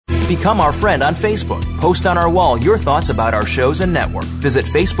Become our friend on Facebook. Post on our wall your thoughts about our shows and network. Visit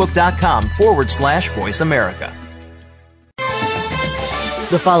facebook.com/Voice America.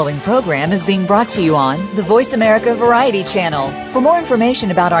 The following program is being brought to you on the Voice America Variety Channel. For more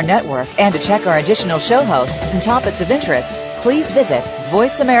information about our network and to check our additional show hosts and topics of interest, please visit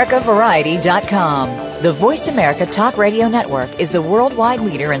VoiceAmericaVariety.com. The Voice America Talk Radio Network is the worldwide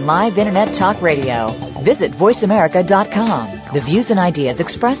leader in live Internet talk radio. Visit VoiceAmerica.com. The views and ideas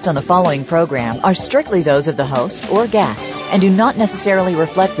expressed on the following program are strictly those of the host or guests and do not necessarily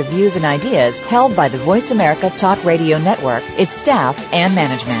reflect the views and ideas held by the Voice America Talk Radio Network, its staff, and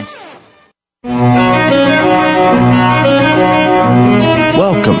management.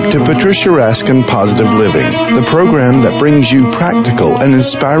 Welcome to Patricia Raskin Positive Living, the program that brings you practical and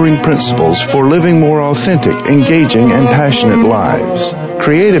inspiring principles for living more authentic, engaging, and passionate lives.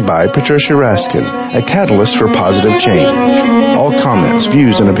 Created by Patricia Raskin, a catalyst for positive change. All comments,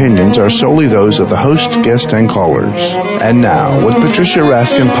 views, and opinions are solely those of the host, guest, and callers. And now, with Patricia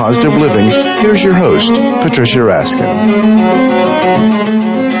Raskin Positive Living, here's your host, Patricia Raskin.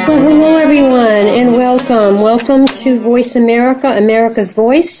 Well, hello everyone, and welcome. Welcome to Voice America, America's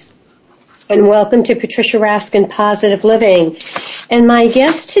Voice, and welcome to Patricia Raskin Positive Living. And my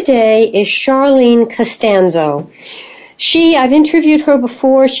guest today is Charlene Costanzo. I've interviewed her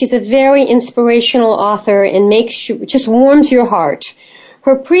before. She's a very inspirational author and just warms your heart.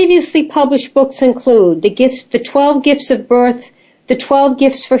 Her previously published books include The 12 Gifts of Birth, The 12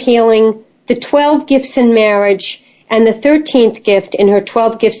 Gifts for Healing, The 12 Gifts in Marriage, and the 13th gift in her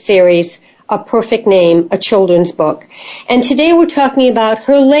 12 gift series, A Perfect Name, a children's book. And today we're talking about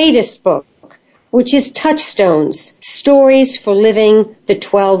her latest book, which is Touchstones, Stories for Living the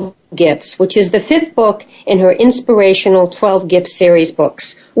 12 Gifts, which is the 5th book in her inspirational 12 gift series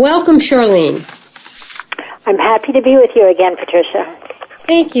books. Welcome, Charlene. I'm happy to be with you again, Patricia.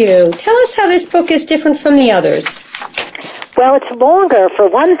 Thank you. Tell us how this book is different from the others. Well, it's longer, for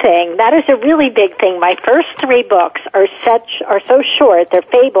one thing. That is a really big thing. My first 3 books are so short. They're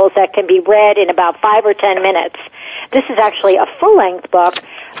fables that can be read in about 5 or 10 minutes. This is actually a full-length book,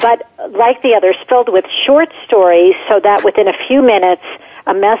 but like the others, filled with short stories so that within a few minutes,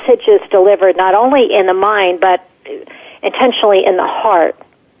 a message is delivered not only in the mind, but intentionally in the heart.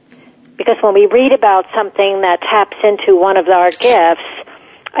 Because when we read about something that taps into one of our gifts,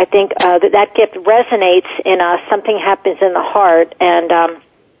 I think that gift resonates in us. Something happens in the heart, and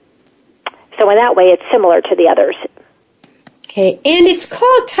so in that way, it's similar to the others. Okay, and it's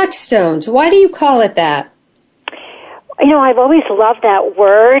called Touchstones. Why do you call it that? You know, I've always loved that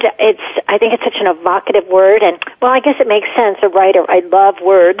word. I think it's such an evocative word, and well, I guess it makes sense. A writer, I love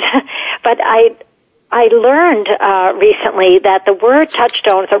words, but I learned recently that the word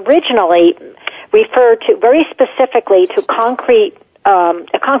touchstones originally referred to very specifically to a concrete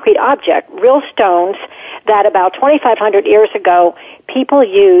object, real stones that about 2,500 years ago people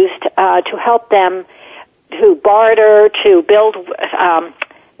used to help them to barter, to build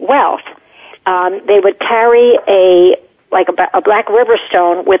wealth. They would carry a black river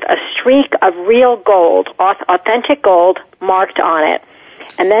stone with a streak of real gold, authentic gold marked on it.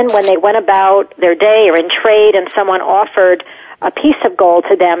 And then when they went about their day or in trade and someone offered a piece of gold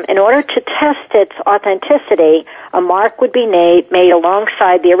to them, in order to test its authenticity, a mark would be made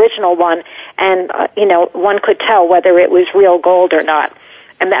alongside the original one, and one could tell whether it was real gold or not.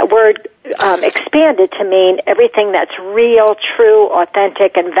 And that word expanded to mean everything that's real, true,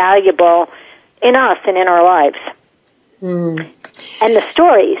 authentic, and valuable in us and in our lives. And the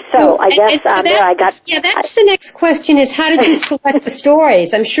stories. So I guess that's the next question: is how did you select the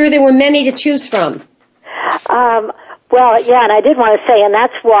stories? I'm sure there were many to choose from. Well, yeah, and I did want to say, and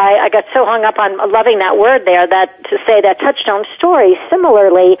that's why I got so hung up on loving that word there, that to say that Touchstone stories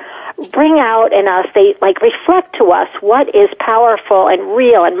similarly bring out in us, they reflect to us what is powerful and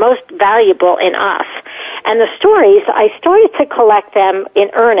real and most valuable in us. And the stories, I started to collect them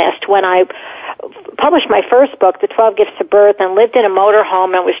in earnest when I published my first book, The 12 Gifts of Birth, and lived in a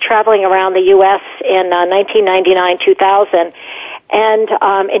motorhome and was traveling around the U.S. in 1999-2000. And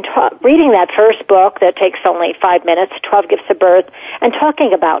in reading that first book that takes only 5 minutes, 12 Gifts of Birth, and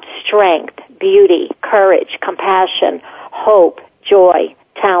talking about strength, beauty, courage, compassion, hope, joy,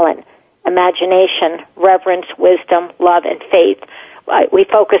 talent, imagination, reverence, wisdom, love, and faith. We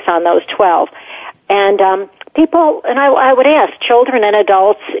focus on those 12. And people, and I would ask children and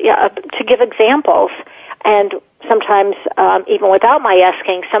adults to give examples. And sometimes, even without my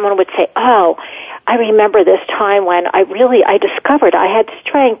asking, someone would say, oh, I remember this time when I discovered I had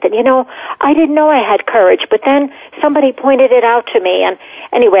strength, and I didn't know I had courage, but then somebody pointed it out to me. And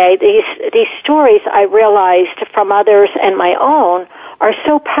anyway, these stories I realized from others and my own are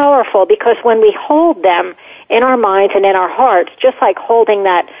so powerful because when we hold them in our minds and in our hearts, just like holding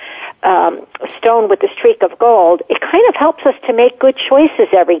that stone with the streak of gold, it kind of helps us to make good choices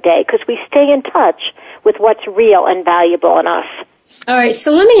every day because we stay in touch with what's real and valuable in us. All right,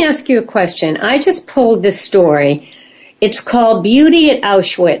 so let me ask you a question. I just pulled this story. It's called Beauty at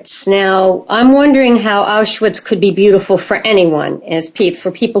Auschwitz. Now, I'm wondering how Auschwitz could be beautiful for anyone. For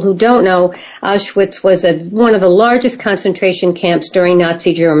people who don't know, Auschwitz was one of the largest concentration camps during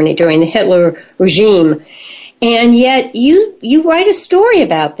Nazi Germany, during the Hitler regime. And yet, you write a story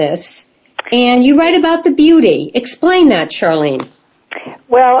about this, and you write about the beauty. Explain that, Charlene.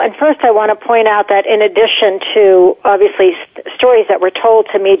 Well, and first I want to point out that in addition to, obviously, stories that were told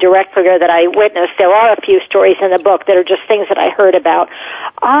to me directly or that I witnessed, there are a few stories in the book that are just things that I heard about.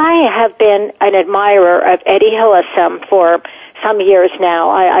 I have been an admirer of Eddie Hillesum for some years now.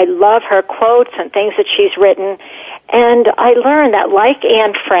 I love her quotes and things that she's written. And I learned that, like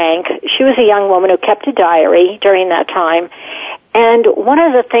Anne Frank, she was a young woman who kept a diary during that time. And one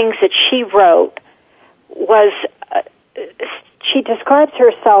of the things that she wrote was she describes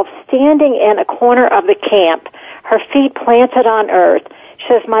herself standing in a corner of the camp, her feet planted on earth. She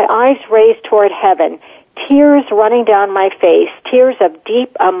says, my eyes raised toward heaven, tears running down my face, tears of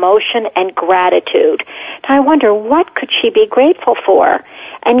deep emotion and gratitude. And I wonder, what could she be grateful for?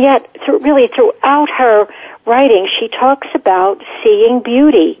 And yet, throughout her writing, she talks about seeing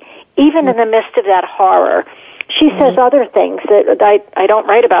beauty, even in the midst of that horror. She says other things that I don't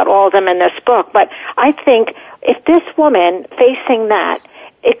write about all of them in this book, but I think if this woman facing that,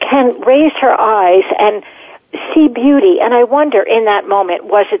 it can raise her eyes and see beauty. And I wonder in that moment,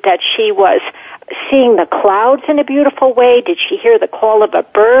 was it that she was seeing the clouds in a beautiful way? Did she hear the call of a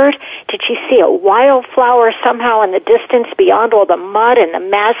bird? Did she see a wildflower somehow in the distance beyond all the mud and the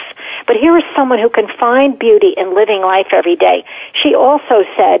mess? But here is someone who can find beauty in living life every day. She also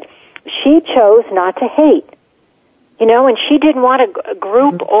said she chose not to hate. You know, and she didn't want to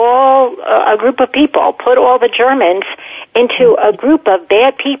group a group of people, put all the Germans into a group of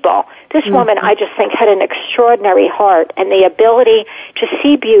bad people. This woman, I just think, had an extraordinary heart and the ability to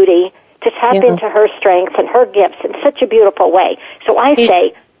see beauty, to tap into her strengths and her gifts in such a beautiful way. So I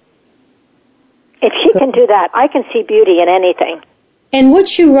say, if she can do that, I can see beauty in anything. And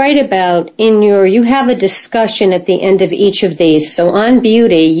what you write about you have a discussion at the end of each of these. So on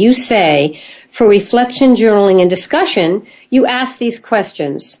beauty, you say, for reflection, journaling, and discussion, you ask these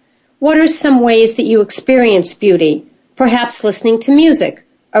questions. What are some ways that you experience beauty? Perhaps listening to music,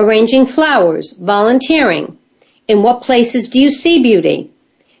 arranging flowers, volunteering. In what places do you see beauty?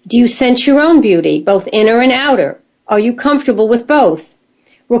 Do you sense your own beauty, both inner and outer? Are you comfortable with both?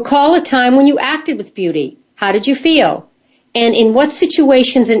 Recall a time when you acted with beauty. How did you feel? And in what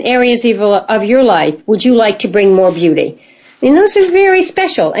situations and areas of your life would you like to bring more beauty? And those are very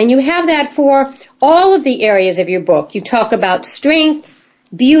special, and you have that for all of the areas of your book. You talk about strength,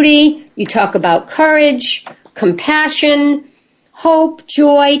 beauty, you talk about courage, compassion, hope,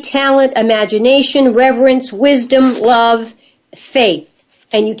 joy, talent, imagination, reverence, wisdom, love, faith.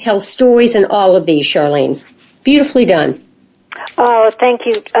 And you tell stories in all of these, Charlene. Beautifully done. Oh, thank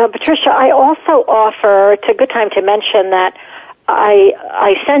you. Patricia, I also offer, it's a good time to mention that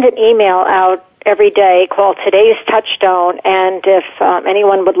I send an email out every day called Today's Touchstone, and if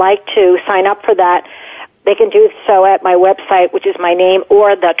anyone would like to sign up for that, they can do so at my website, which is my name,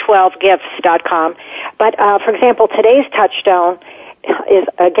 or the12gifts.com. But, for example, today's Touchstone is,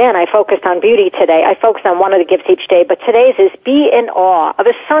 again, I focused on beauty today. I focused on one of the gifts each day, but today's is be in awe of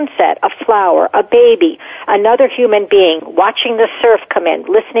a sunset, a flower, a baby, another human being, watching the surf come in,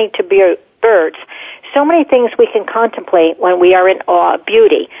 listening to birds. So many things we can contemplate when we are in awe of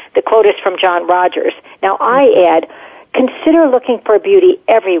beauty. The quote is from John Rogers. Now I add, consider looking for beauty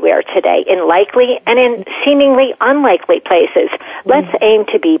everywhere today, in likely and in seemingly unlikely places. Let's aim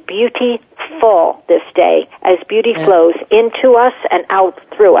to be beautiful this day as beauty flows into us and out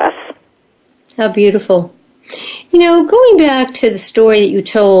through us. How beautiful. You know, going back to the story that you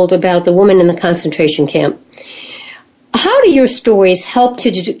told about the woman in the concentration camp, how do your stories help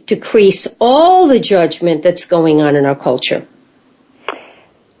to decrease all the judgment that's going on in our culture?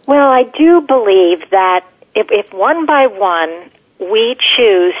 Well, I do believe that if one by one we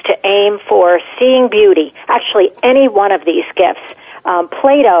choose to aim for seeing beauty, actually any one of these gifts,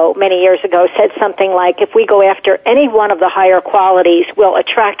 Plato many years ago said something like, if we go after any one of the higher qualities, we'll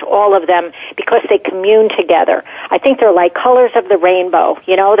attract all of them because they commune together. I think they're like colors of the rainbow.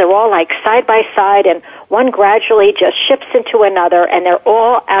 You know, they're all like side by side, and one gradually just shifts into another, and they're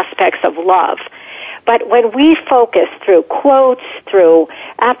all aspects of love. But when we focus through quotes, through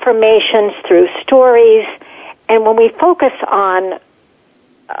affirmations, through stories, and when we focus on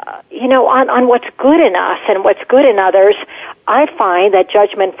on what's good in us and what's good in others, I find that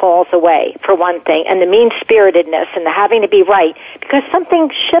judgment falls away, for one thing, and the mean-spiritedness and the having to be right, because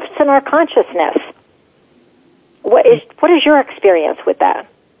something shifts in our consciousness. What is your experience with that?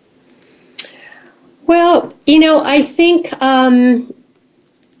 Well, I think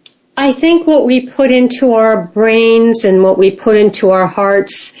what we put into our brains and what we put into our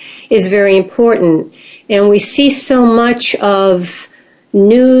hearts is very important. And we see so much of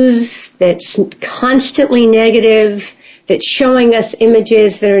news that's constantly negative, that's showing us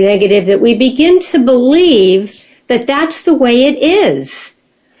images that are negative, that we begin to believe that that's the way it is.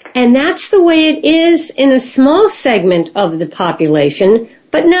 And that's the way it is in a small segment of the population,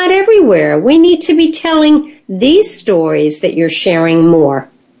 but not everywhere. We need to be telling these stories that you're sharing more.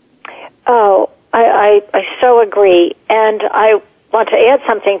 Oh, I so agree. And I want to add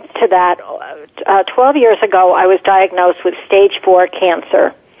something to that. 12 years ago, I was diagnosed with stage 4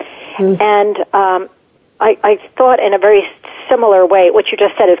 cancer. And I thought in a very similar way, what you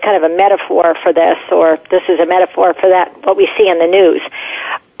just said is kind of a metaphor for this, or this is a metaphor for that, what we see in the news.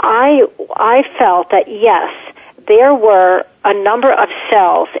 I felt that, yes, there were a number of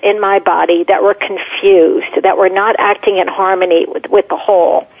cells in my body that were confused, that were not acting in harmony with the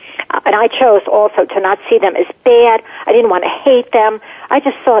whole. And I chose also to not see them as bad. I didn't want to hate them. I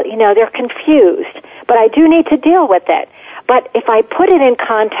just thought, they're confused. But I do need to deal with it. But if I put it in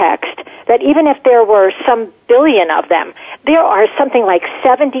context, that even if there were some billion of them, there are something like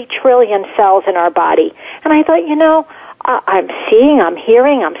 70 trillion cells in our body. And I thought, I'm seeing, I'm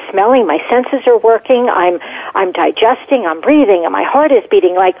hearing, I'm smelling, my senses are working, I'm digesting, I'm breathing, and my heart is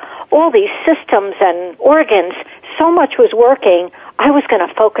beating, like all these systems and organs, so much was working, I was going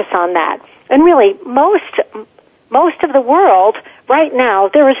to focus on that. And really, most of the world right now,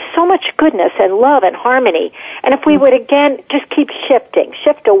 there is so much goodness and love and harmony. And if we would again just keep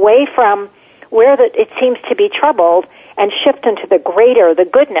shift away from where it seems to be troubled, and shift into the greater, the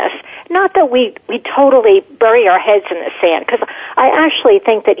goodness. Not that we totally bury our heads in the sand, because I actually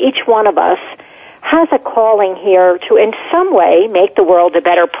think that each one of us has a calling here to in some way make the world a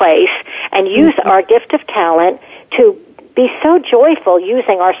better place and use our gift of talent to be so joyful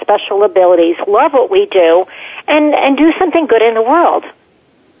using our special abilities, love what we do, and do something good in the world.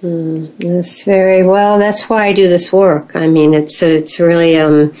 That's very well. That's why I do this work. I mean, it's really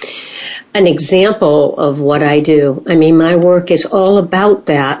an example of what I do. I mean, my work is all about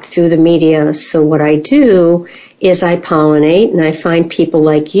that through the media. So what I do is I pollinate and I find people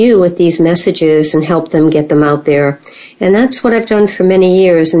like you with these messages and help them get them out there. And that's what I've done for many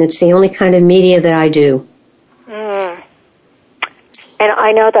years, and it's the only kind of media that I do. And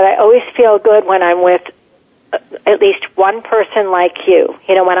I know that I always feel good when I'm with at least one person like you.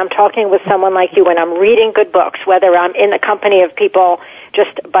 When I'm talking with someone like you, when I'm reading good books, whether I'm in the company of people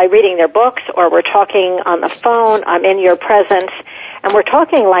just by reading their books or we're talking on the phone, I'm in your presence, and we're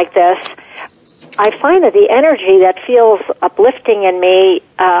talking like this, I find that the energy that feels uplifting in me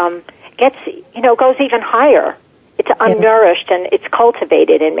goes even higher. It's unnourished and it's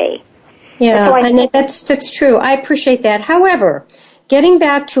cultivated in me. Yeah, and that's true. I appreciate that. However, getting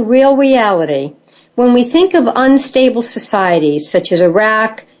back to real reality, when we think of unstable societies such as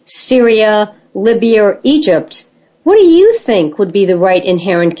Iraq, Syria, Libya, or Egypt, what do you think would be the right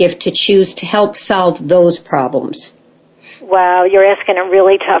inherent gift to choose to help solve those problems? Wow, you're asking a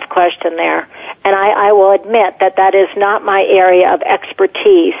really tough question there. And I will admit that is not my area of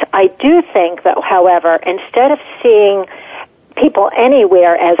expertise. I do think that, however, instead of seeing people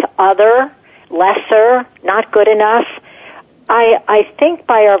anywhere as other, lesser, not good enough, I think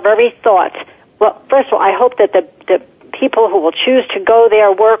by our very thoughts, well, first of all, I hope that the people who will choose to go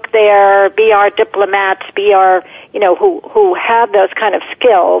there, work there, be our diplomats, be our, who have those kind of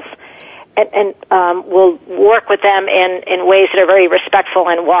skills, and will work with them in ways that are very respectful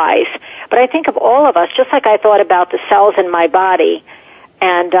and wise. But I think of all of us, just like I thought about the cells in my body,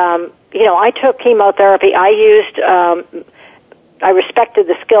 and, I took chemotherapy. I respected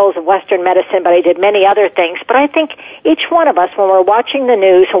the skills of Western medicine, but I did many other things. But I think each one of us, when we're watching the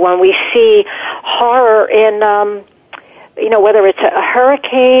news or when we see horror in, whether it's a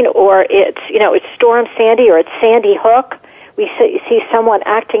hurricane or it's Storm Sandy or it's Sandy Hook, we see someone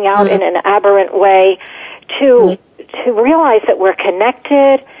acting out in an aberrant way, to realize that we're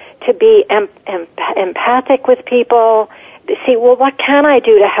connected, to be empathic with people, to see, well, what can I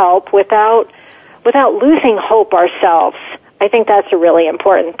do to help without losing hope ourselves? I think that's a really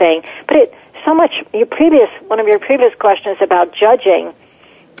important thing. But one of your previous questions about judging,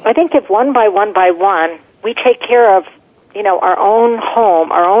 I think if one by one, we take care of, our own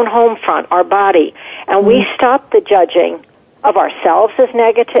home front, our body, and we stop the judging, of ourselves as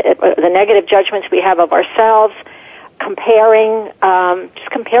negative, the negative judgments we have of ourselves, comparing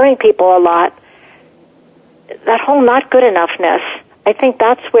people a lot. That whole not good enoughness, I think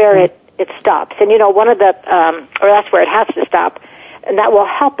that's where it stops. And, one of the, or that's where it has to stop, and that will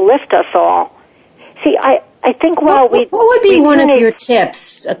help lift us all. See, I think what would be one of your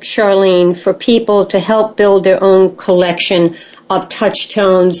tips, Charlene, for people to help build their own collection of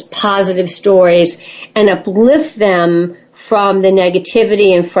touchstones, positive stories, and uplift them from the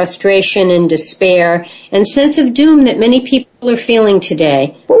negativity and frustration and despair and sense of doom that many people are feeling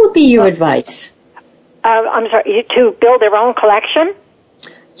today? What would be your advice? I'm sorry, to build their own collection?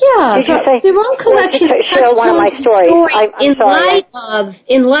 Yeah, their own collection of touchstones stories in light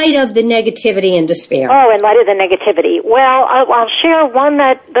of the negativity and despair. Oh, in light of the negativity. Well, I'll share one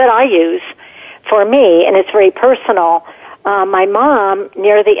that I use for me, and it's very personal. My mom,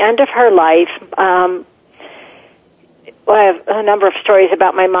 near the end of her life, I have a number of stories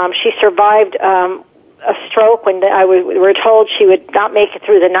about my mom. She survived a stroke when we were told she would not make it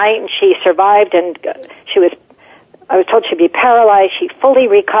through the night, and she survived, and I was told she'd be paralyzed. She fully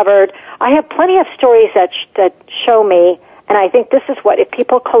recovered. I have plenty of stories that show me, and I think this is what, if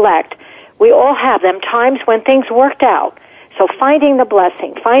people collect, we all have them, times when things worked out. So finding the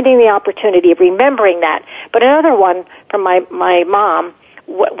blessing, finding the opportunity, remembering that. But another one from my mom,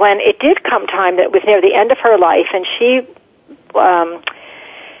 when it did come time that was near the end of her life, and she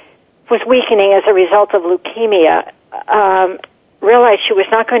was weakening as a result of leukemia, realized she was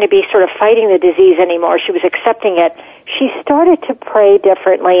not going to be sort of fighting the disease anymore. She was accepting it. She started to pray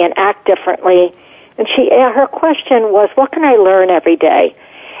differently and act differently. And her question was, what can I learn every day?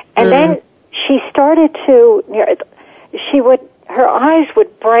 And then she started to, her eyes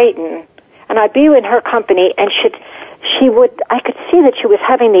would brighten, and I'd be in her company, and I could see that she was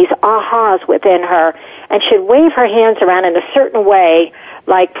having these ahas within her, and she'd wave her hands around in a certain way,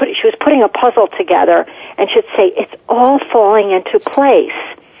 like she was putting a puzzle together, and she'd say, it's all falling into place.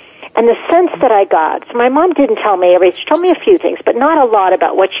 And the sense that I got, so my mom didn't tell me everything, she told me a few things, but not a lot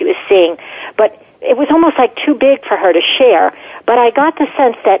about what she was seeing, but it was almost like too big for her to share. But I got the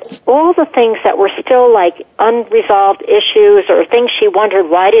sense that all the things that were still like unresolved issues or things she wondered,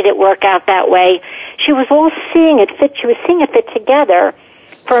 why did it work out that way? She was all seeing it fit. She was seeing it fit together.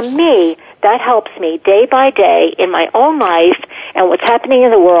 For me, that helps me day by day in my own life and what's happening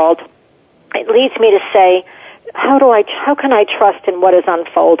in the world. It leads me to say, how can I trust in what is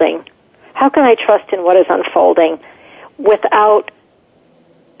unfolding? How can I trust in what is unfolding without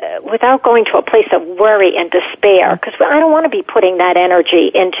going to a place of worry and despair? Because I don't want to be putting that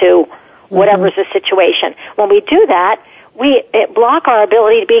energy into whatever's the situation. When we do that, it block our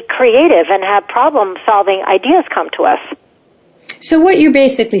ability to be creative and have problem-solving ideas come to us. So what you're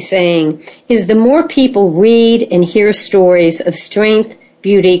basically saying is the more people read and hear stories of strength,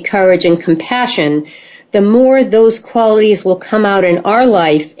 beauty, courage, and compassion, the more those qualities will come out in our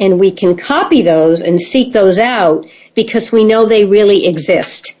life, and we can copy those and seek those out because we know they really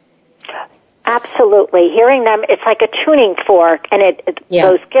exist. Absolutely. Hearing them, it's like a tuning fork, and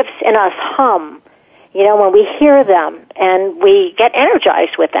those gifts in us hum, when we hear them, and we get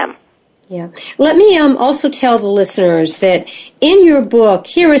energized with them. Yeah. Let me also tell the listeners that in your book,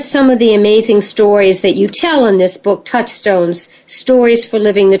 here are some of the amazing stories that you tell in this book, Touchstones, Stories for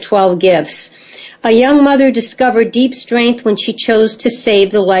Living the 12 Gifts. A young mother discovered deep strength when she chose to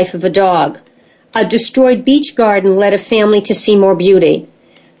save the life of a dog. A destroyed beach garden led a family to see more beauty.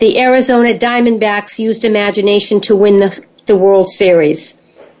 The Arizona Diamondbacks used imagination to win the World Series.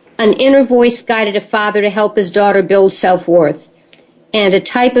 An inner voice guided a father to help his daughter build self-worth. And a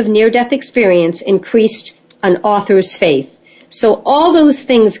type of near-death experience increased an author's faith. So all those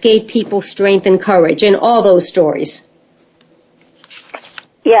things gave people strength and courage in all those stories.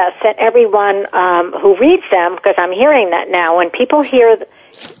 Yes, and everyone who reads them, because I'm hearing that now, when people hear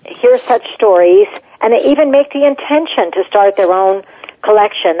such stories, and they even make the intention to start their own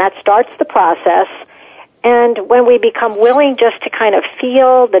collection, that starts the process. And when we become willing just to kind of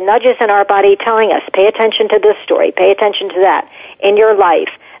feel the nudges in our body telling us, pay attention to this story, pay attention to that in your life,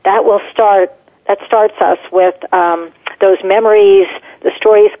 that starts us with those memories, the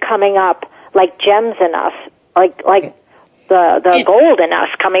stories coming up like gems in us, like the gold in us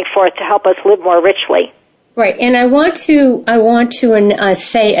coming forth to help us live more richly. Right, and I want to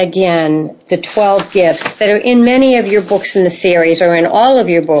say again the 12 gifts that are in many of your books in the series, or in all of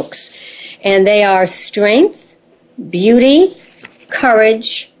your books, and they are strength, beauty,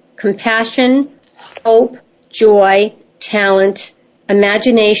 courage, compassion, hope, joy, talent,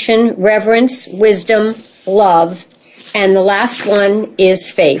 imagination, reverence, wisdom, love, and the last one is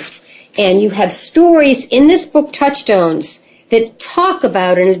faith. And you have stories in this book, Touchstones, that talk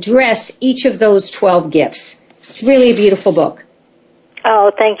about and address each of those 12 gifts. It's really a beautiful book.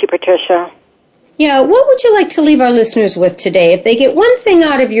 Oh, thank you, Patricia. Yeah, what would you like to leave our listeners with today? If they get one thing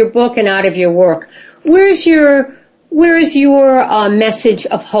out of your book and out of your work, where is your message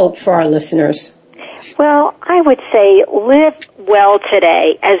of hope for our listeners? Well, I would say live well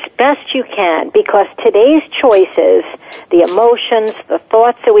today as best you can, because today's choices, the emotions, the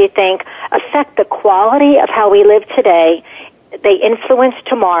thoughts that we think, affect the quality of how we live today. They influence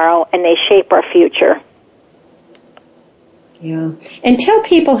tomorrow, and they shape our future. Yeah. And tell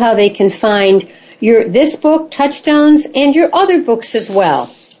people how they can find this book, Touchstones, and your other books as well.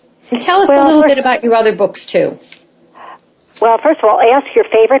 And tell us a little bit about your other books, too. Well, first of all, ask your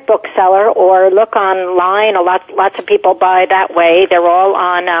favorite bookseller or look online. Lots of people buy that way. They're all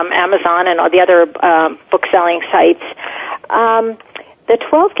on Amazon and all the other book-selling sites. The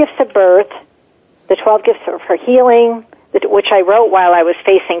 12 Gifts of Birth, the 12 Gifts for Healing, which I wrote while I was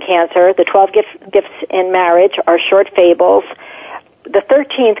facing cancer. The 12 Gifts in Marriage are short fables. The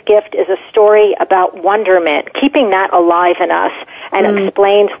 13th gift is a story about wonderment, keeping that alive in us, and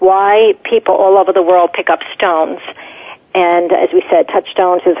explains why people all over the world pick up stones. And as we said,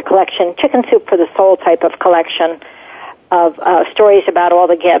 Touchstones is a collection, chicken soup for the soul type of collection of stories about all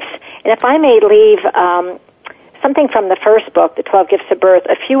the gifts. And if I may leave something from the first book, The 12 Gifts of Birth,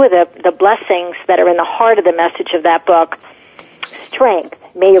 a few of the blessings that are in the heart of the message of that book. Strength,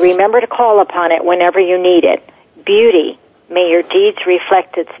 may you remember to call upon it whenever you need it. Beauty, may your deeds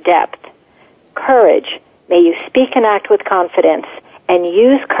reflect its depth. Courage, may you speak and act with confidence and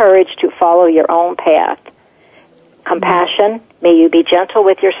use courage to follow your own path. Compassion, may you be gentle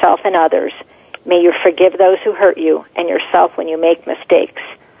with yourself and others. May you forgive those who hurt you and yourself when you make mistakes.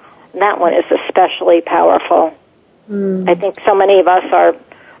 And that one is especially powerful. I think so many of us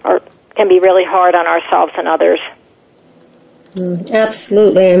can be really hard on ourselves and others.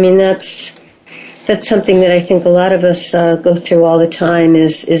 Absolutely. I mean, that's something that I think a lot of us go through all the time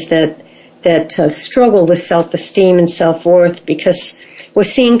is that struggle with self-esteem and self-worth, because we're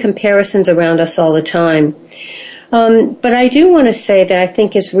seeing comparisons around us all the time. But I do want to say that I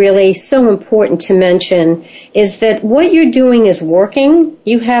think is really so important to mention is that what you're doing is working.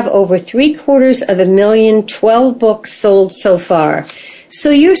 You have over 750,000, 12 books sold so far. So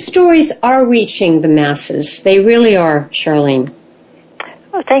your stories are reaching the masses. They really are, Charlene.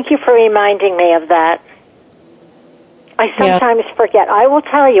 Oh, thank you for reminding me of that. I sometimes forget. I will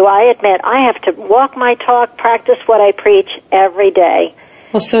tell you, I admit, I have to walk my talk, practice what I preach every day.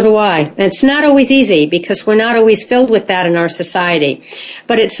 Well, so do I. And it's not always easy because we're not always filled with that in our society.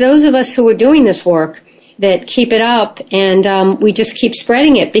 But it's those of us who are doing this work that keep it up, and we just keep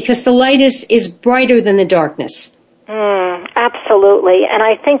spreading it because the light is brighter than the darkness. Absolutely. And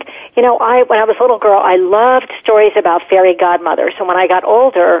I think, when I was a little girl, I loved stories about fairy godmothers. And when I got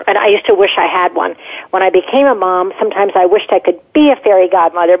older, and I used to wish I had one, when I became a mom, sometimes I wished I could be a fairy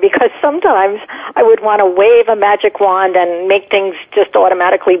godmother, because sometimes I would want to wave a magic wand and make things just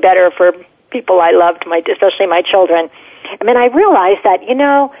automatically better for people I loved, especially my children. And then I realized that,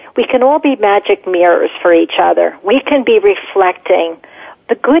 we can all be magic mirrors for each other. We can be reflecting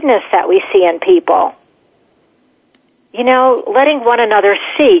the goodness that we see in people. Letting one another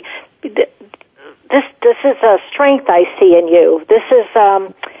see, this is a strength I see in you. This is,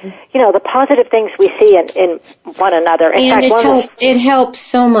 the positive things we see in one another. It helps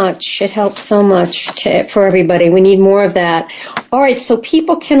so much. It helps so much for everybody. We need more of that. All right, so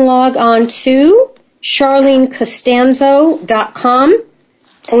people can log on to charlenecostanzo.com,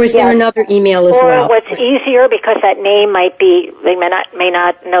 or is there another email as well? Or what's easier, because that name they may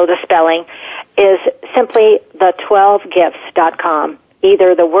not know the spelling, is simply the12gifts.com,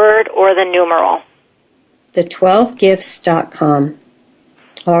 either the word or the numeral. The12gifts.com.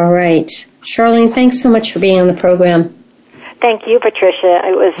 All right. Charlene, thanks so much for being on the program. Thank you, Patricia.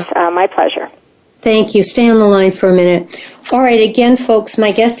 It was my pleasure. Thank you. Stay on the line for a minute. All right, again, folks,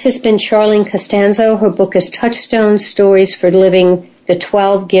 my guest has been Charlene Costanzo. Her book is Touchstones, Stories for Living the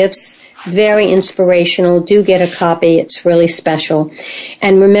 12 Gifts. Very inspirational. Do get a copy. It's really special.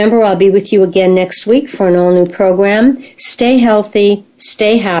 And remember, I'll be with you again next week for an all-new program. Stay healthy.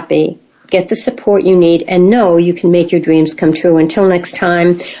 Stay happy. Get the support you need, and know you can make your dreams come true. Until next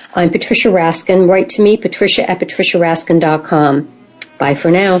time, I'm Patricia Raskin. Write to me, patricia@patriciaraskin.com. Bye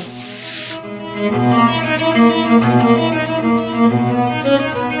for now.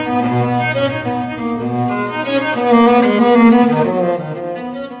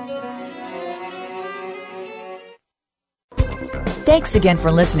 Thanks again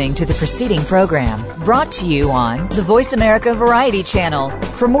for listening to the preceding program, brought to you on the Voice America Variety Channel.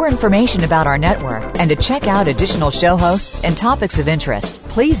 For more information about our network and to check out additional show hosts and topics of interest,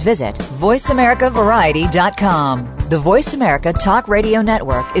 please visit voiceamericavariety.com. The Voice America Talk Radio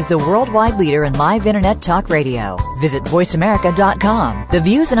Network is the worldwide leader in live Internet talk radio. Visit voiceamerica.com. The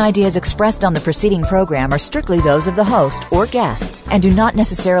views and ideas expressed on the preceding program are strictly those of the host or guests and do not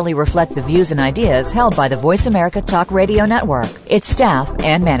necessarily reflect the views and ideas held by the Voice America Talk Radio Network, its staff,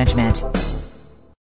 and management.